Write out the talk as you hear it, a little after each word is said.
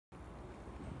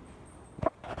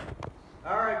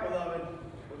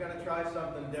try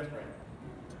something different.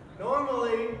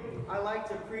 Normally, I like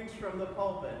to preach from the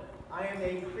pulpit. I am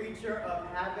a creature of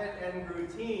habit and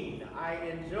routine. I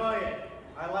enjoy it.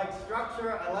 I like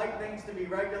structure. I like things to be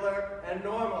regular and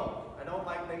normal. I don't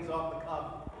like things off the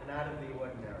cuff and out of the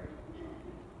ordinary.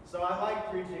 So I like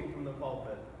preaching from the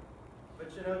pulpit.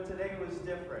 But you know, today was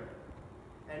different.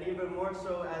 And even more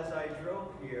so as I drove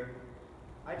here,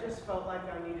 I just felt like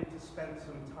I needed to spend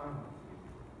some time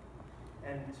with you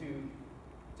and to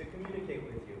communicate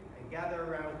with you and gather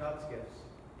around God's gifts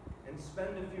and spend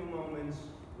a few moments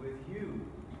with you,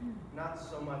 not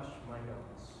so much my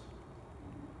notes.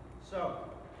 So,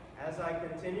 as I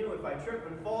continue, if I trip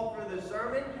and fall through the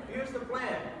sermon, here's the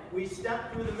plan. We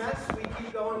step through the mess, we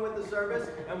keep going with the service,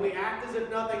 and we act as if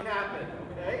nothing happened,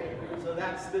 okay? So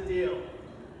that's the deal.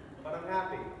 But I'm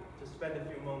happy to spend a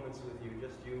few moments with you,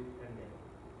 just you and me.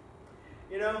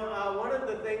 You know, one of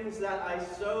the things that I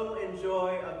so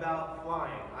enjoy about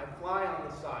flying, I fly on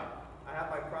the side. I have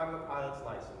my private pilot's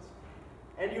license.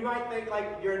 And you might think, like,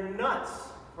 you're nuts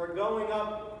for going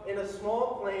up in a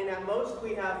small plane. At most,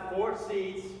 we have 4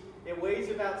 seats. It weighs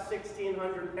about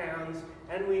 1,600 pounds,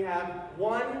 and we have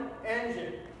one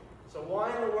engine. So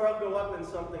why in the world go up in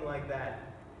something like that?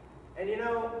 And you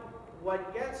know,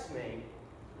 what gets me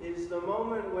is the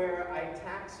moment where I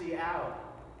taxi out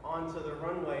onto the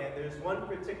runway, and there's one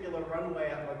particular runway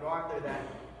at MacArthur that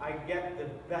I get the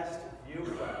best view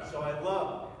from. So I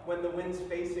love when the wind's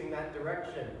facing that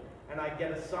direction, and I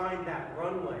get assigned that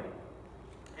runway.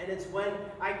 And it's when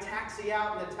I taxi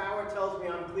out and the tower tells me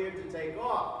I'm cleared to take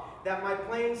off, that my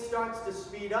plane starts to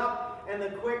speed up, and the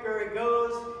quicker it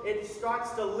goes, it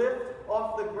starts to lift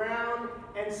off the ground,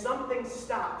 and something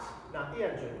stops. Not the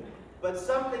engine, but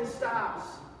something stops.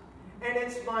 And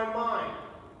it's my mind.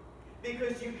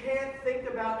 Because you can't think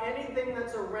about anything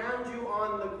that's around you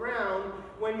on the ground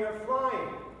when you're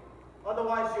flying.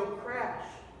 Otherwise, you'll crash.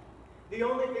 The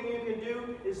only thing you can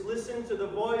do is listen to the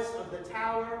voice of the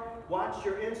tower, watch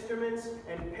your instruments,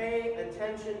 and pay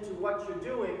attention to what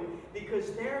you're doing,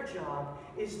 because their job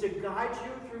is to guide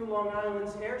you through Long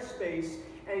Island's airspace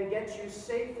and get you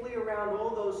safely around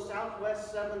all those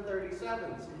Southwest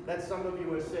 737s that some of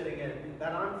you are sitting in,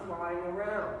 that I'm flying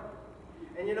around.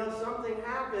 And you know, something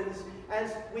happens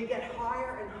as we get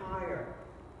higher and higher.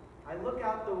 I look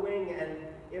out the wing, and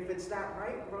if it's that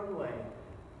right runway,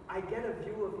 I get a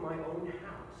view of my own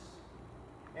house.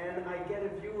 And I get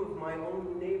a view of my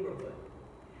own neighborhood.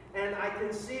 And I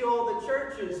can see all the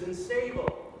churches in Sable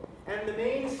and the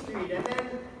Main Street. And then,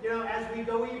 you know, as we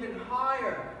go even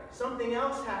higher, something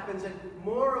else happens, and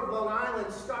more of Long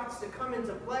Island starts to come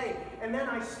into play. And then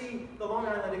I see the Long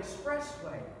Island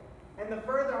Expressway. And the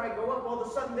further I go up, all of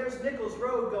a sudden there's Nichols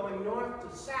Road going north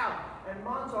to south, and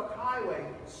Montauk Highway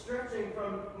stretching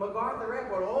from MacArthur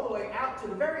Airport all the way out to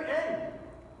the very end.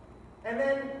 And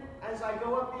then, as I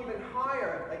go up even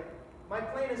higher, like, my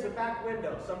plane is a back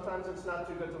window. Sometimes it's not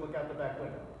too good to look out the back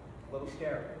window. A little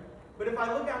scary. But if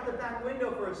I look out the back window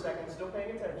for a second, still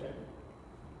paying attention,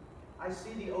 I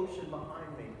see the ocean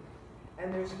behind me.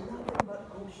 And there's nothing but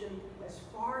ocean as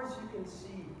far as you can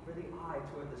see for the eye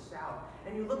toward the south.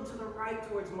 And you look to the right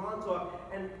towards Montauk,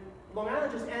 and Long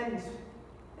Island just ends,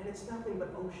 and it's nothing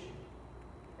but ocean.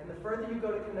 And the further you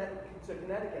go to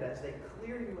Connecticut, as they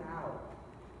clear you out,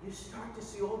 you start to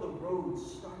see all the roads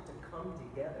start to come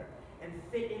together and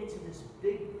fit into this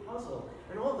big puzzle.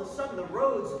 And all of a sudden, the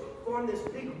roads form this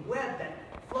big web that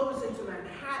flows into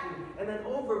Manhattan and then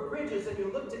over bridges, and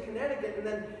you look to Connecticut, and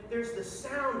then there's the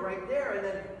Sound right there, and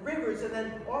then rivers, and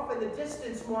then off in the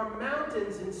distance, more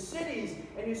mountains and cities,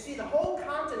 and you see the whole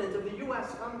continent of the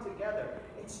U.S. come together.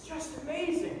 It's just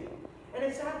amazing. And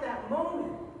it's at that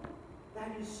moment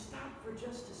that you stop for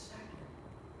just a second.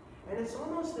 And it's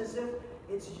almost as if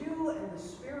it's you and the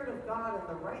Spirit of God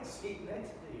in the right seat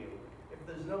next to you, if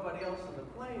there's nobody else in the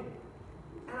plane.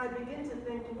 And I begin to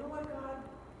think, you know what, God?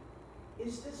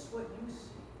 Is this what you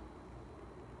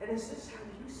see? And is this how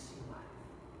you see life?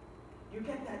 You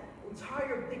get that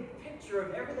entire big picture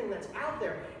of everything that's out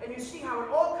there, and you see how it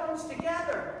all comes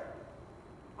together.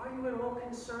 Are you at all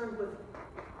concerned with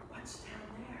what's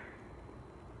down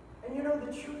there? And you know,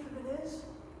 the truth of it is,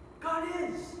 God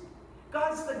is.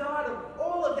 God's the God of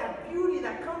all of that beauty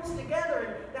that comes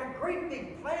together, and that great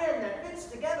big plan that fits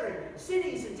together in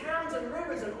cities and towns and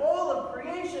rivers and all of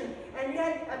creation. And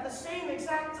yet, at the same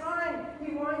exact time,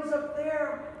 he winds up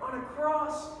there on a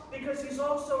cross, because he's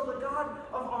also the God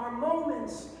of our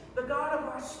moments, the God of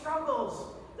our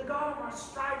struggles, the God of our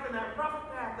strife and that rough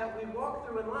path that we walk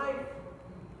through in life.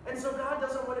 And so God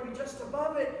doesn't want to be just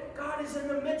above it. God is in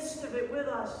the midst of it with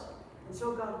us. And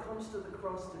so God comes to the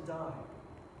cross to die,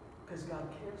 because God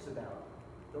cares about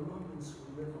the moments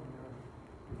we live on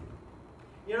earth.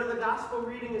 You know, the gospel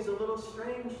reading is a little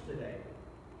strange today.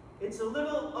 It's a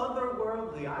little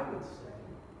otherworldly, I would say.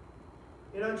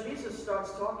 You know, Jesus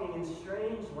starts talking in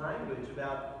strange language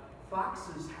about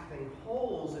foxes having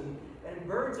holes and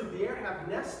birds of the air have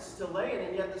nests to lay in,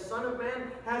 and yet the Son of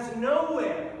Man has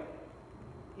nowhere.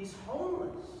 He's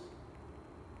homeless.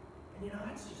 And you know,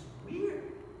 that's just weird.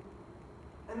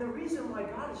 And the reason why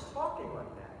God is talking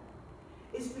like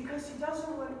that is because he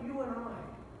doesn't want you and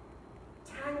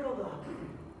I tangled up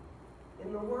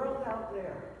in the world out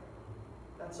there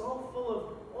that's all full of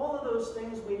all of those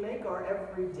things we make our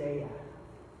everyday out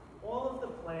of. All of the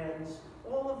plans,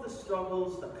 all of the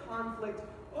struggles, the conflict,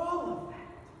 all of that.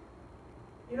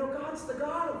 You know, God's the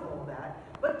God of all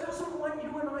that, but doesn't want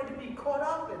you and I to be caught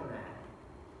up in that.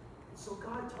 And so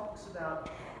God talks about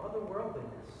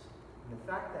otherworldliness and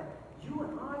the fact that you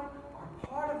and I are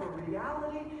part of a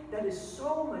reality that is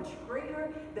so much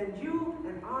greater than you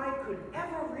and I could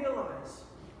ever realize.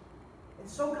 And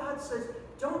so God says,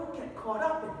 don't get caught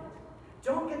up in it.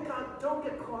 Don't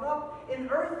get caught up in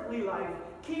earthly life.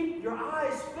 Keep your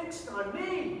eyes fixed on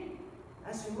me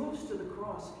as he moves to the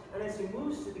cross and as he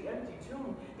moves to the empty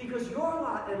tomb. Because your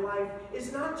lot in life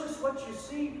is not just what you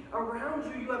see around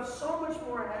you. You have so much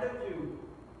more ahead of you.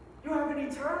 You have an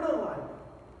eternal life.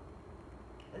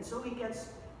 And so he gets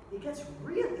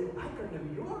really like a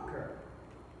New Yorker,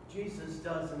 Jesus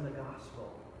does in the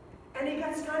gospel. And he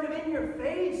gets kind of in your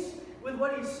face with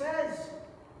what he says.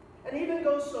 And even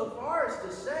goes so far as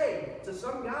to say to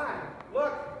some guy,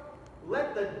 look,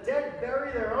 let the dead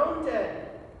bury their own dead.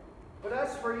 But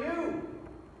as for you,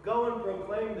 go and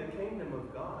proclaim the kingdom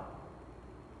of God.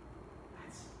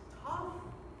 That's tough.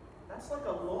 That's like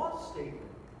a law statement.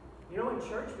 You know, in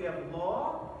church we have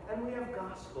law and we have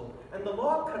gospel. And the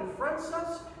law confronts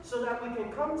us so that we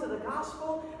can come to the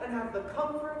gospel and have the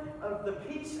comfort of the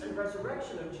peace and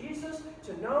resurrection of Jesus,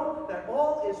 to know that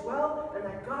all is well and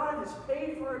that God has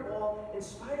paid for it all in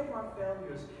spite of our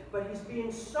failures. But he's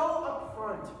being so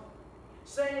upfront,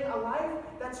 saying a life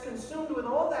that's consumed with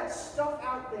all that stuff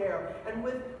out there and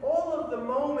with all of the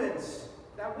moments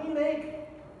that we make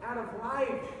out of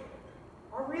life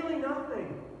are really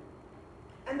nothing.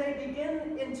 And they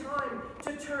begin in time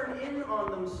to turn in on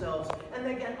themselves. And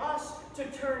they get us to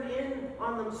turn in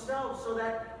on themselves so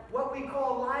that what we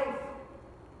call life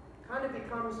kind of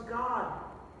becomes God.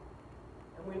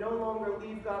 And we no longer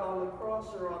leave God on the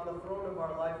cross or on the throne of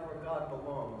our life where God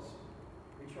belongs.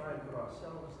 We try and put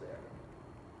ourselves there.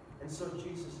 And so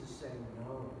Jesus is saying,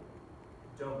 no,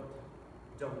 don't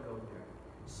go there.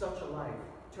 Such a life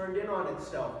turned in on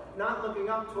itself, not looking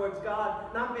up towards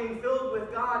God, not being filled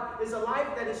with God, is a life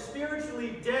that is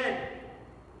spiritually dead.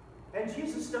 And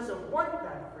Jesus doesn't want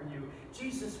that for you.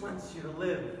 Jesus wants you to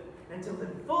live, and to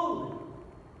live fully.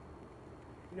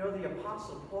 You know, the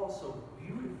Apostle Paul so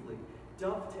beautifully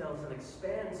dovetails and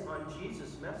expands on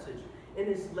Jesus' message in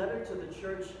his letter to the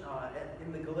church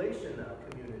in the Galatian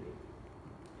community.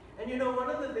 And you know, one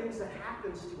of the things that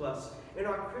happens to us in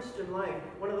our Christian life,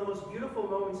 one of the most beautiful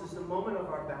moments is the moment of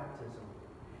our baptism.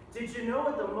 Did you know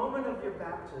at the moment of your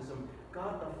baptism,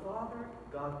 God the Father,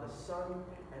 God the Son,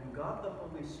 and God the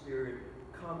Holy Spirit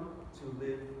come to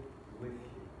live with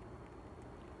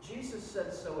you? Jesus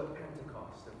said so at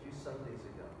Pentecost a few Sundays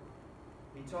ago.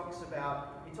 He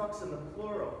talks in the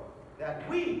plural, that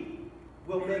we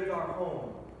will make our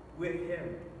home with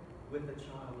him, with the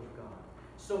child of God.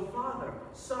 So Father,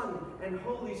 Son, and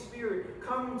Holy Spirit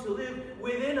come to live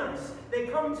within us. They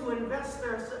come to invest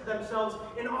themselves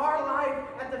in our life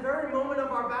at the very moment of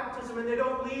our baptism, and they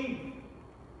don't leave.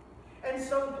 And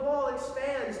so Paul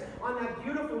expands on that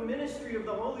beautiful ministry of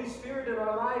the Holy Spirit in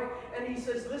our life, and he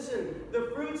says, listen,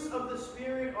 the fruits of the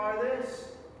Spirit are this: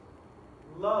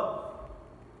 love,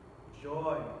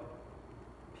 joy,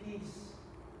 peace,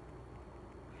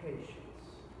 patience,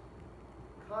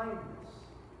 kindness,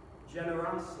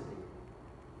 generosity,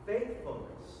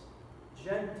 faithfulness,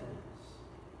 gentleness,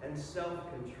 and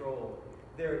self-control.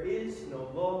 There is no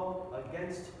law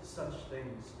against such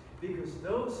things, because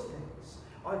those things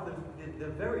are the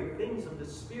very things of the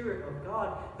Spirit of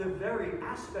God, the very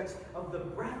aspects of the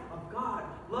breath of God: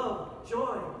 love,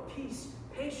 joy, peace,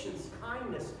 patience,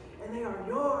 kindness, and they are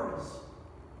yours.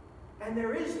 And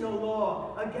there is no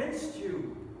law against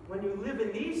you when you live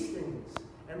in these things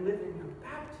and live in your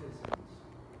baptisms.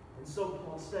 And so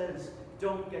Paul says,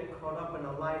 don't get caught up in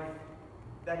a life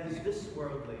that is this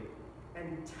worldly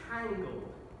and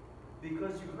tangled,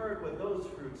 because you heard what those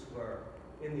fruits were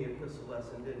in the epistle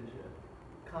lesson, didn't you?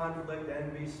 Conflict,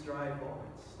 envy, strife, all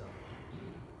that stuff.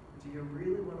 Do you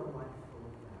really want a life full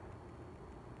of that?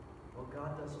 Well,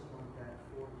 God doesn't want that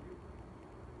for you.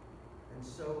 And And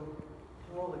so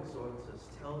Paul exhorts us,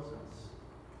 tells us,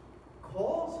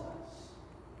 calls us,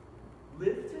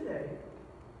 live today,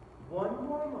 one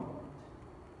more moment,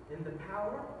 in the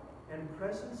power and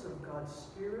presence of God's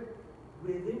Spirit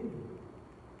within you.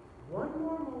 One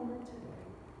more moment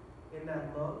today in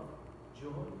that love,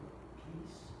 joy,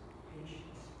 peace,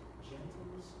 patience,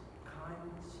 gentleness,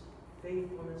 kindness,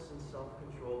 faithfulness, and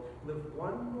self-control. Live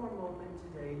one more moment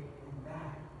today in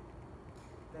that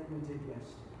than you did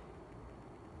yesterday.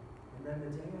 And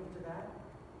then the day after that,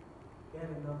 add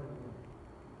another minute.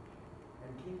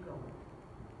 And keep going.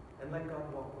 And let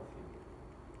God walk with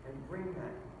you. And bring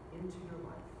that into your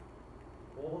life.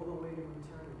 All the way to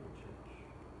eternity, church.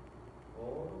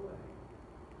 All the way.